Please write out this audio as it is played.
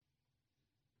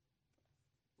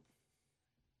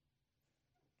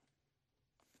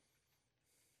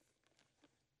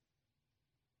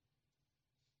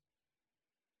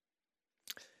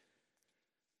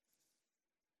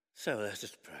So let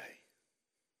us pray.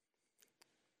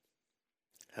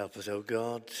 Help us, O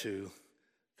God, to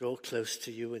draw close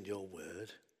to you in your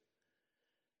word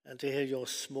and to hear your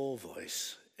small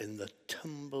voice in the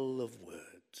tumble of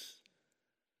words.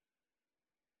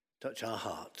 Touch our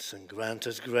hearts and grant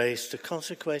us grace to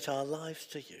consecrate our lives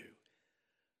to you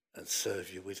and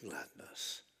serve you with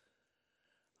gladness.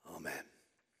 Amen.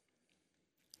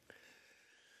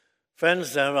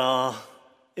 Friends, there are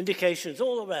indications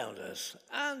all around us,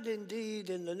 and indeed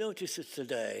in the notices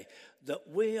today, that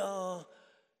we are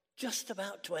just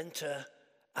about to enter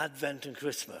Advent and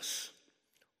Christmas.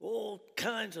 All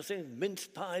kinds of things, mince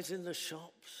pies in the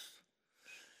shops,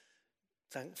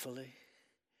 thankfully,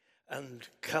 and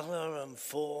colour and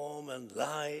form and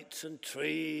lights and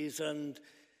trees and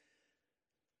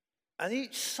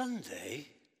each Sunday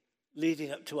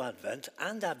leading up to Advent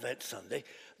and Advent Sunday,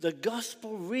 the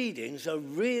gospel readings are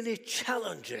really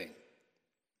challenging.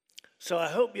 So I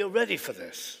hope you're ready for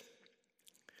this.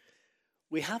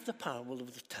 We have the parable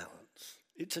of the talents.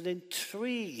 It's an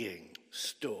intriguing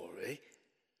story.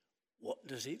 What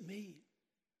does it mean?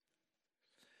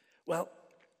 Well,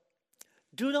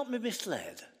 do not be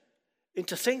misled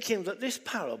into thinking that this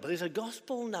parable is a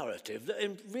gospel narrative that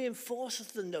reinforces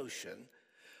the notion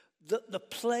that the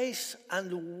place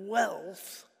and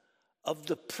wealth of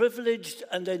the privileged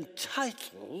and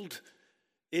entitled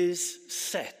is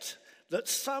set. That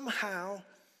somehow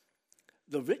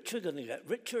the rich are going to get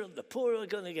richer and the poor are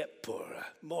going to get poorer.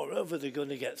 Moreover, they're going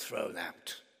to get thrown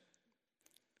out.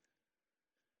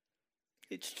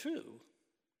 It's true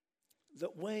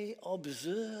that we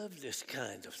observe this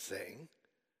kind of thing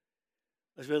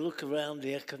as we look around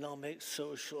the economic,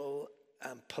 social,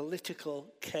 and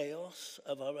political chaos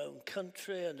of our own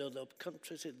country and other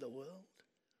countries in the world.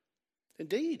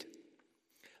 Indeed,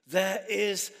 there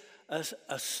is a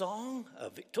song, a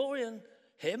Victorian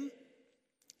hymn,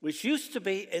 which used to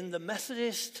be in the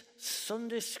Methodist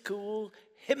Sunday school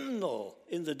hymnal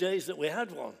in the days that we had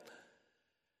one.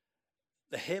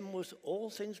 The hymn was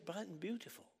All Things Bright and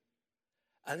Beautiful.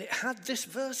 And it had this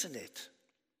verse in it.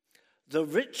 The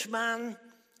rich man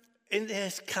in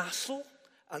his castle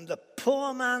and the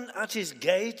poor man at his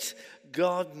gate,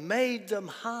 God made them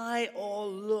high or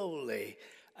lowly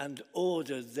and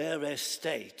ordered their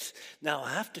estate. Now,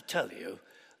 I have to tell you,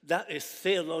 that is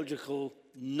theological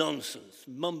nonsense,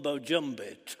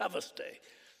 mumbo-jumbo, travesty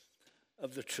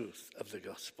of the truth of the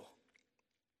gospel.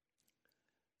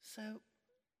 So,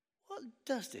 what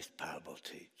does this parable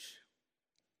teach?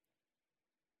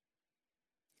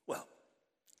 Well,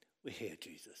 we hear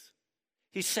Jesus.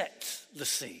 He sets the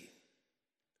scene.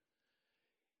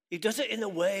 He does it in a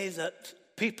way that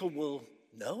people will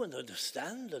know and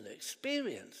understand and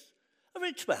experience. A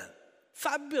rich man,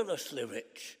 fabulously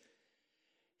rich.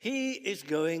 He is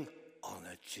going on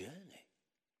a journey.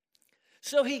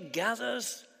 So he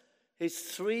gathers his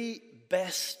 3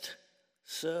 best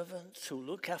servants who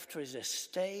look after his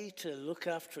estate, who look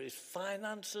after his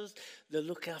finances, they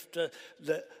look after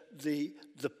the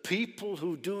people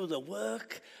who do the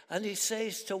work. And he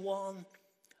says to one,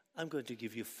 I'm going to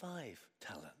give you 5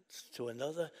 talents, to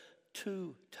another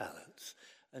 2 talents,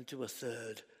 and to a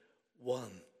third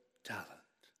 1 talent.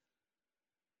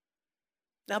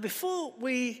 Now, before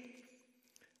we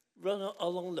run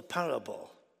along the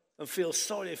parable and feel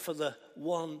sorry for the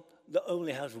one that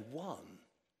only has 1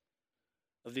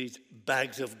 of these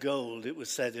bags of gold, it was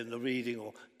said in the reading,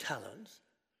 or talents,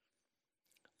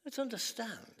 let's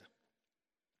understand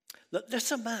that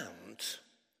this amount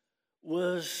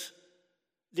was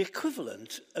the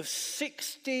equivalent of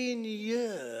 16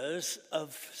 years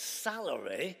of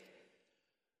salary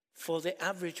for the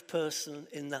average person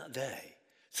in that day.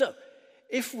 So,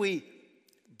 if we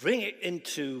bring it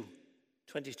into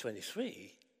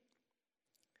 2023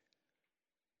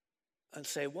 and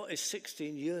say, what is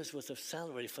 16 years worth of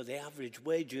salary for the average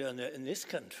wage earner in this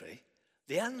country?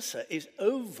 The answer is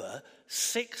over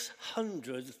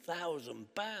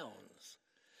 £600,000.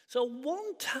 So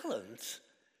 1 talent,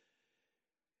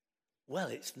 well,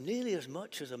 it's nearly as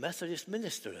much as a Methodist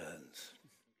minister earns.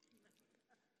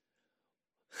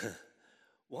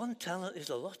 1 talent is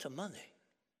a lot of money.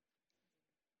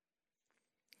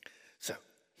 So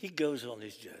he goes on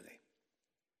his journey.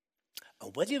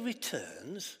 And when he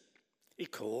returns, he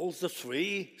calls the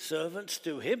 3 servants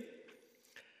to him.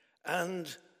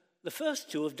 And the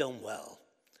first 2 have done well.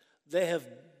 They have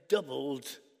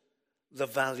doubled the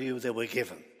value they were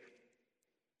given.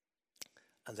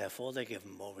 And therefore they're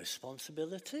given more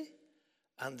responsibility.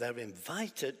 And they're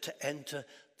invited to enter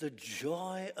the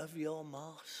joy of your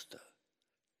master.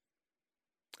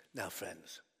 Now,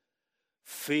 friends,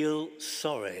 feel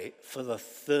sorry for the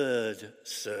 3rd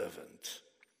servant.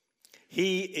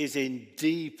 He is in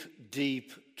deep,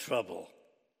 deep trouble.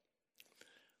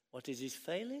 What is his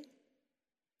failing?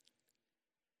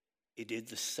 He did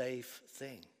the safe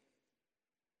thing.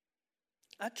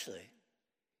 Actually,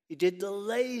 he did the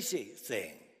lazy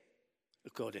thing,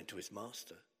 according to his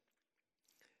master.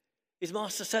 His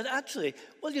master said, actually,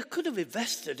 well, you could have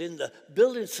invested in the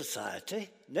building society.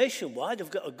 Nationwide,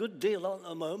 have got a good deal on at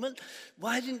the moment.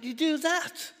 Why didn't you do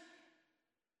that?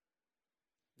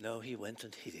 No, he went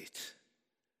and hid it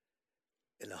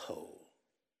in a hole.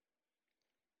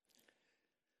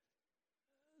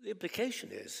 The implication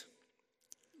is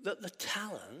that the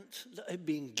talent that had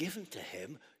been given to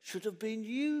him should have been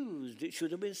used. It should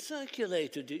have been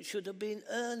circulated. It should have been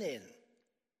earning.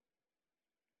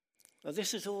 Now,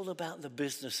 this is all about the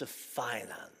business of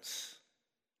finance.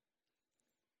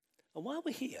 And while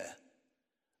we're here,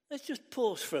 let's just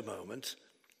pause for a moment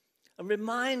and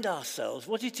remind ourselves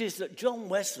what it is that John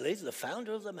Wesley, the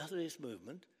founder of the Methodist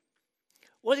movement,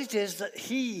 what it is that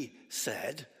he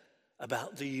said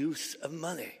about the use of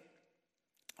money.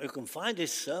 You can find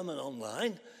his sermon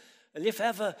online, and if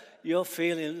ever you're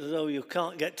feeling as though you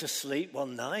can't get to sleep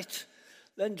one night,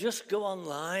 then just go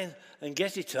online and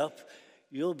get it up.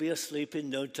 You'll be asleep in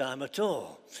no time at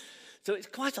all. So it's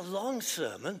quite a long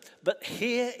sermon, but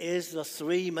here is the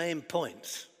 3 main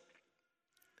points.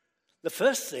 The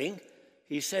first thing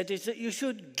he said is that you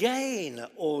should gain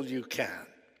all you can.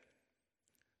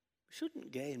 We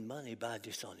shouldn't gain money by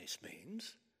dishonest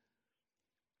means.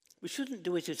 We shouldn't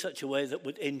do it in such a way that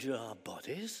would injure our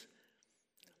bodies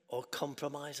or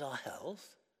compromise our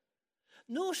health.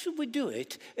 Nor should we do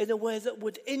it in a way that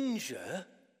would injure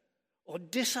or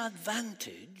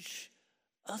disadvantage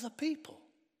other people.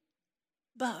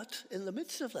 But in the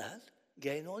midst of that,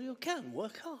 gain all you can,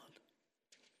 work hard.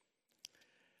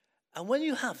 And when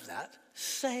you have that,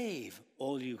 save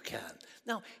all you can.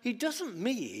 Now, he doesn't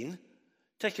mean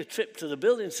take a trip to the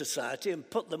building society and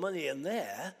put the money in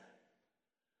there.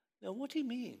 Now, what he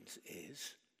means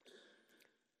is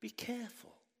be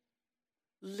careful.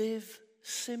 Live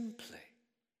simply.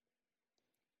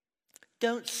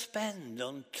 Don't spend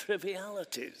on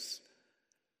trivialities.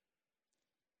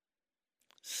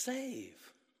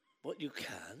 Save what you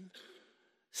can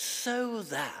so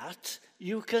that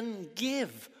you can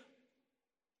give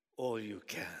all you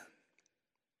can.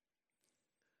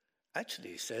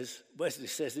 Actually, Wesley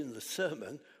says in the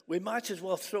sermon, we might as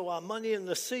well throw our money in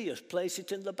the sea as place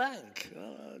it in the bank.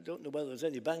 I don't know whether there's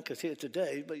any bankers here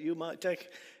today, but you might take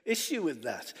issue with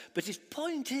that. But his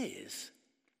point is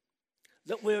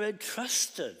that we're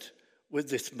entrusted with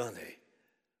this money,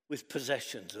 with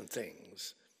possessions and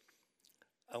things,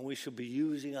 and we should be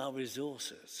using our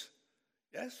resources,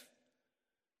 yes,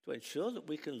 to ensure that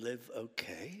we can live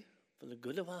okay for the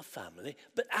good of our family,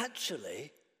 but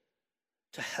actually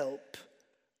to help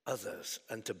others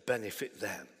and to benefit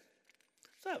them.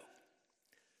 So,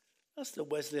 that's the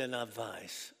Wesleyan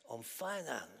advice on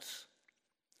finance.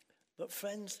 But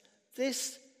friends,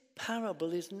 this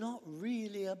parable is not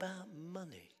really about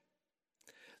money.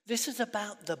 This is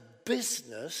about the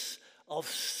business of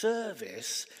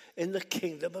service in the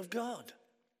kingdom of God.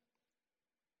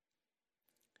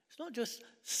 It's not just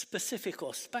specific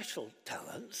or special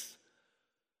talents,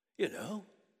 you know.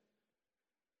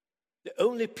 The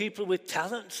only people with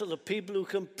talents are the people who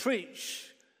can preach,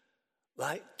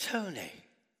 like Tony,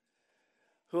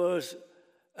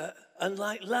 and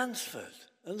like Lansford,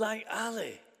 and like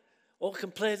Ali, or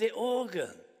can play the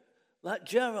organ, like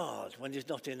Gerard when he's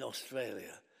not in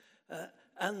Australia.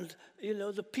 And, you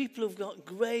know, the people who've got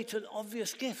great and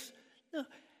obvious gifts. No,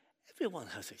 everyone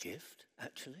has a gift,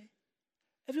 actually.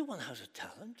 Everyone has a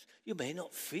talent. You may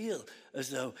not feel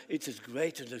as though it's as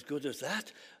great and as good as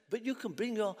that, but you can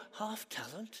bring your half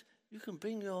talent, you can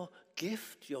bring your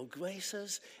gift, your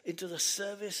graces into the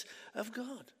service of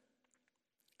God.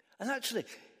 And actually,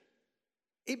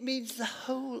 it means the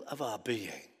whole of our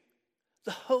being,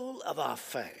 the whole of our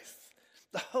faith,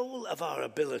 the whole of our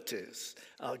abilities,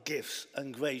 our gifts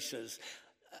and graces,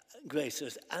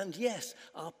 and yes,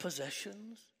 our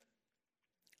possessions,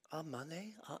 our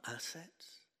money, our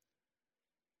assets,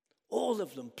 all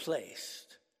of them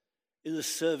placed in the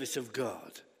service of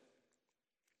God.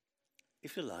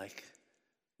 If you like,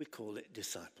 we call it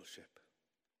discipleship.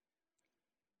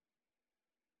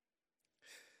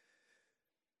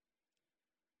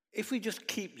 If we just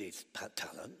keep these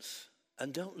talents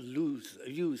and don't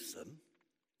use them,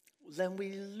 then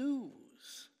we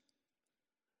lose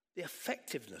the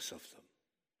effectiveness of them.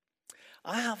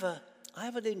 I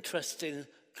have an interest in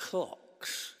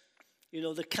clocks. You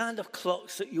know, the kind of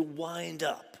clocks that you wind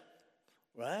up,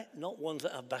 right? Not ones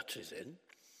that have batteries in.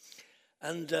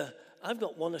 And I've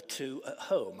got one or two at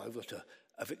home. I've got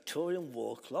a Victorian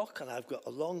wall clock and I've got a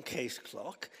long case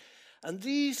clock. And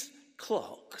these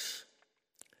clocks,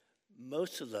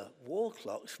 most of the wall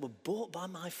clocks, were bought by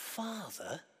my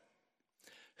father,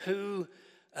 who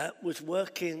was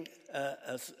working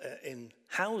in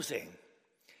housing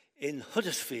in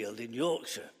Huddersfield in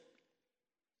Yorkshire.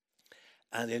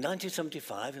 And in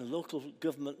 1975, in local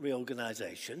government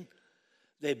reorganisation,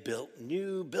 they built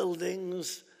new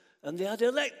buildings and they had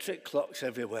electric clocks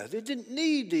everywhere. They didn't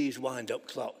need these wind-up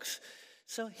clocks.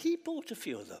 So he bought a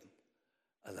few of them.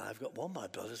 And I've got one, my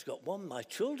brother's got one, my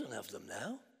children have them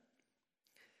now.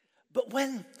 But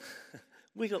when,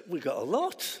 we got a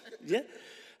lot, yeah?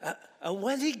 And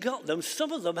when he got them,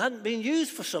 some of them hadn't been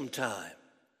used for some time.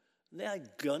 They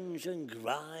had gunge and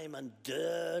grime and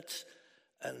dirt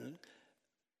and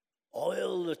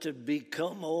oil that had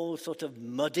become all sort of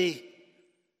muddy.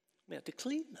 We had to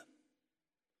clean them.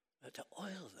 We had to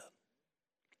oil them.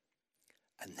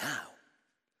 And now,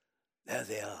 there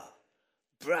they are.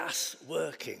 Brass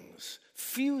workings,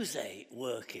 fusee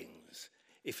workings,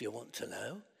 if you want to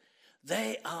know.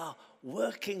 They are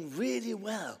working really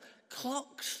well.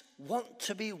 Clocks want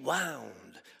to be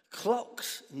wound.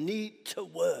 Clocks need to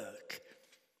work.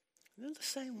 In the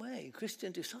same way, in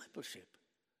Christian discipleship,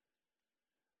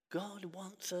 God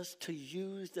wants us to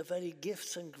use the very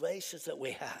gifts and graces that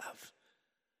we have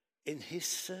in his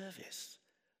service,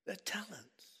 their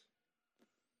talents.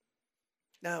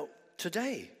 Now,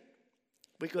 today,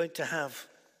 we're going to have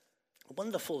a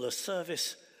wonderful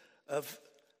service of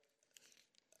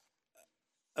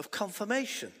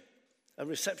confirmation and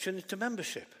reception into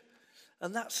membership.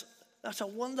 And that's a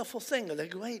wonderful thing and a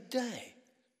great day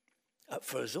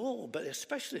for us all, but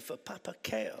especially for Papa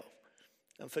Keo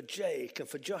and for Jake and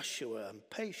for Joshua and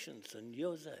Patience and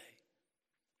Jose.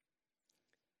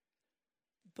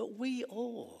 But we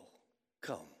all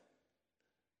come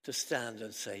to stand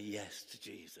and say yes to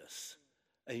Jesus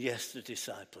and yes to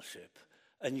discipleship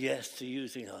and yes to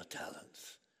using our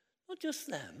talents. Not just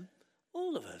them,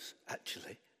 all of us,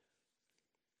 actually.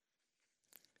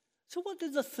 So what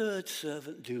did the third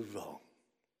servant do wrong?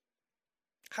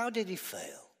 How did he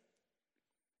fail?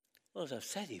 Well, as I've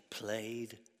said, he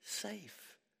played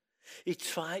safe. He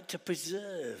tried to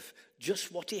preserve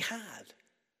just what he had.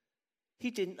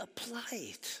 He didn't apply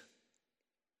it.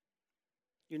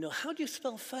 You know, how do you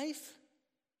spell faith?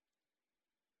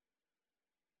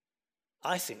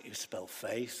 I think you spell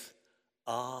faith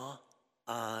R-I-S-K.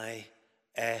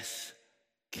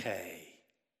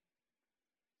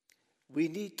 We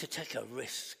need to take a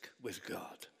risk with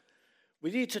God.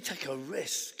 We need to take a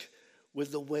risk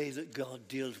with the way that God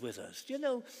deals with us. You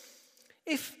know,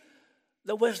 if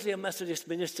the Wesleyan Methodist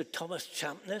minister Thomas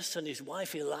Champness and his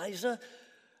wife Eliza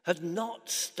had not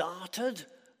started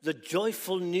the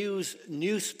Joyful News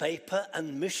newspaper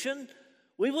and mission,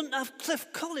 we wouldn't have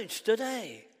Cliff College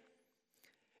today.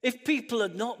 If people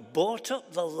had not bought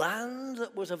up the land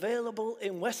that was available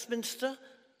in Westminster,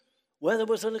 where there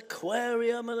was an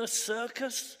aquarium and a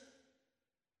circus,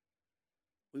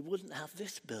 we wouldn't have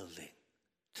this building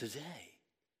today.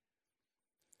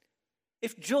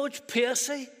 If George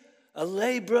Piercy, a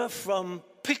labourer from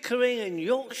Pickering in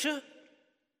Yorkshire,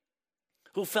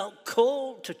 who felt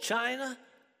called to China,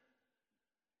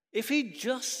 if he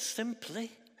just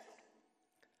simply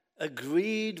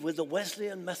agreed with the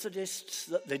Wesleyan Methodists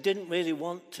that they didn't really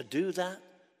want to do that,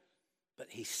 but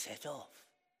he set off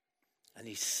and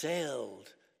he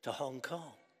sailed to Hong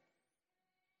Kong.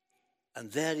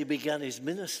 And there he began his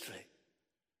ministry.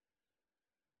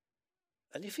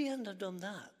 And if he hadn't done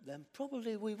that, then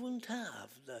probably we wouldn't have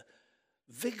the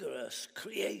vigorous,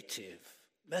 creative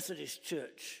Methodist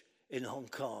Church in Hong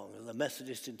Kong and the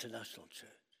Methodist International Church.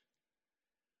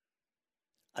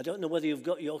 I don't know whether you've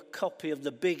got your copy of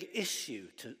The Big Issue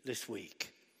this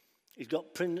week. He's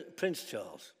got Prince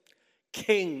Charles.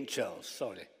 King Charles,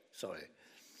 sorry.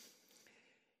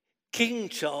 King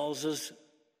Charles's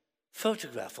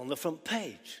photograph on the front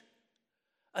page.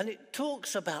 And it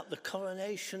talks about the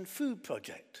Coronation Food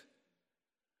Project.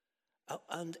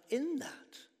 And in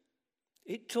that,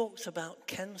 it talks about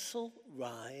Kensal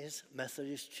Rise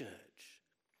Methodist Church.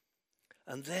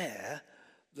 And there,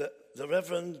 the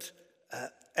Reverend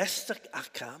Esther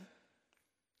Akam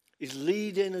is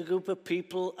leading a group of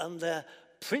people, and they're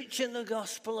preaching the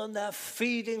gospel, and they're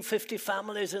feeding 50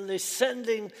 families, and they're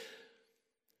sending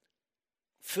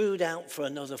food out for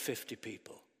another 50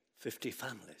 people, 50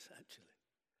 families, actually.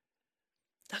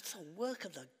 That's the work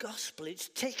of the gospel. It's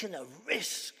taking a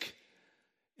risk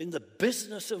in the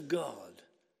business of God.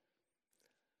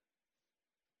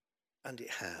 And it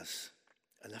has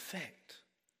an effect.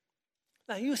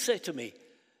 Now you say to me,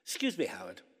 excuse me,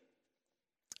 Howard,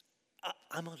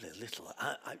 I'm only little.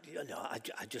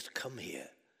 I just come here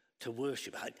to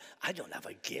worship. I don't have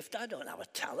a gift. I don't have a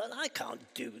talent. I can't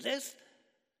do this.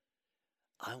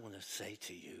 I want to say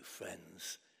to you,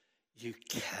 friends, you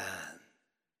can.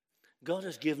 God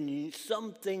has given you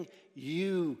something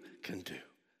you can do.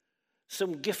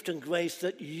 Some gift and grace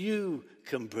that you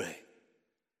can bring.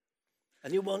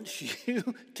 And he wants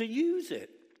you to use it.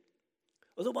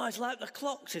 Otherwise, like the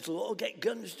clocks, it'll all get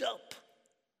gunged up.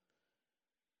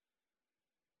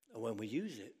 And when we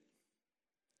use it,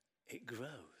 it grows.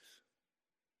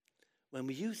 When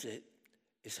we use it,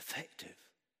 it's effective.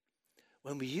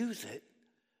 When we use it,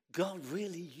 God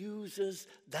really uses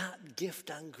that gift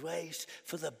and grace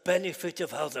for the benefit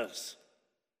of others.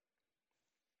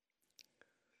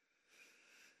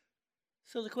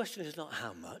 So the question is not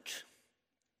how much.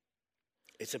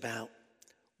 It's about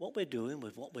what we're doing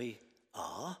with what we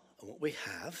are and what we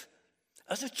have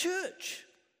as a church,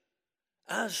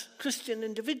 as Christian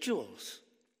individuals.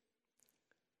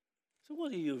 So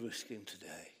what are you risking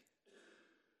today?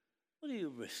 What are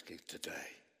you risking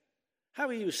today? How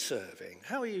are you serving?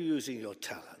 How are you using your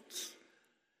talents?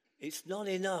 It's not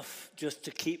enough just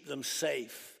to keep them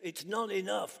safe. It's not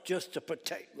enough just to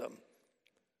protect them.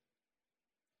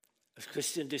 As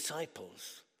Christian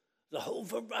disciples, the whole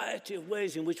variety of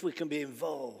ways in which we can be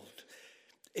involved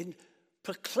in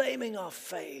proclaiming our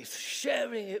faith,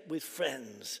 sharing it with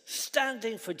friends,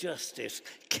 standing for justice,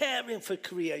 caring for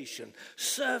creation,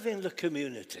 serving the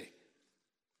community.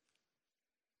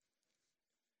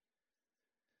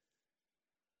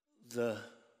 The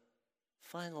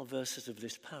final verses of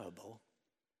this parable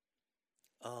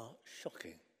are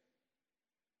shocking.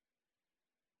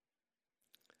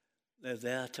 They're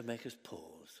there to make us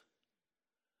pause.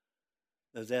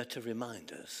 They're there to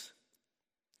remind us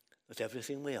that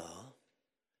everything we are,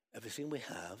 everything we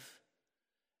have,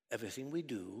 everything we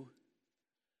do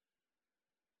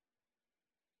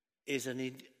is in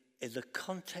the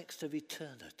context of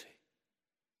eternity.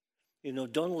 You know,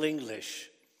 Donald English,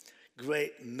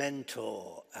 great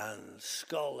mentor and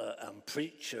scholar and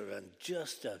preacher and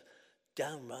just a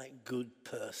downright good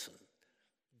person.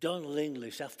 Donald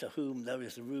English, after whom there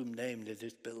is a room named in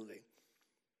this building,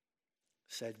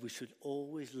 said we should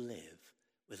always live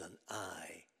with an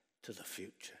eye to the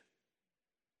future.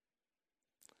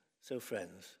 So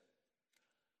friends,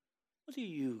 what are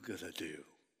you going to do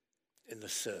in the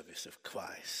service of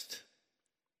Christ,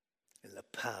 in the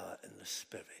power and the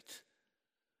Spirit,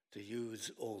 to use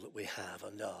all that we have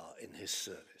and are in his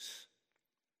service?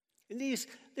 In this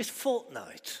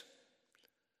fortnight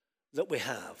that we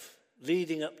have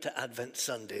leading up to Advent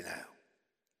Sunday now,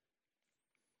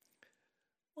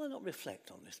 why not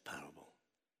reflect on this parable?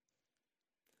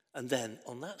 And then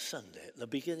on that Sunday, at the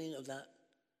beginning of that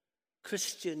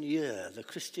Christian year, the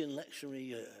Christian lectionary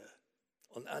year,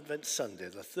 on Advent Sunday,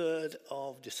 the 3rd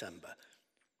of December,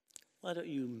 why don't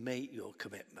you make your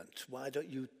commitment? Why don't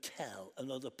you tell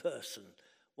another person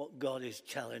what God is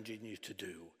challenging you to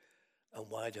do? And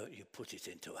why don't you put it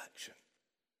into action?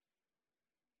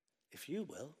 If you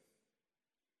will,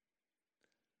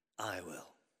 I will.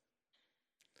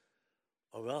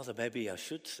 Or rather, maybe I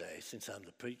should say, since I'm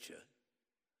the preacher,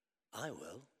 I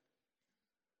will.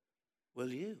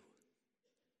 Will you?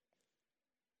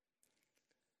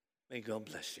 May God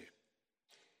bless you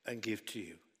and give to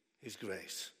you his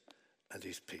grace and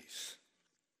his peace.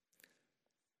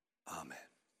 Amen.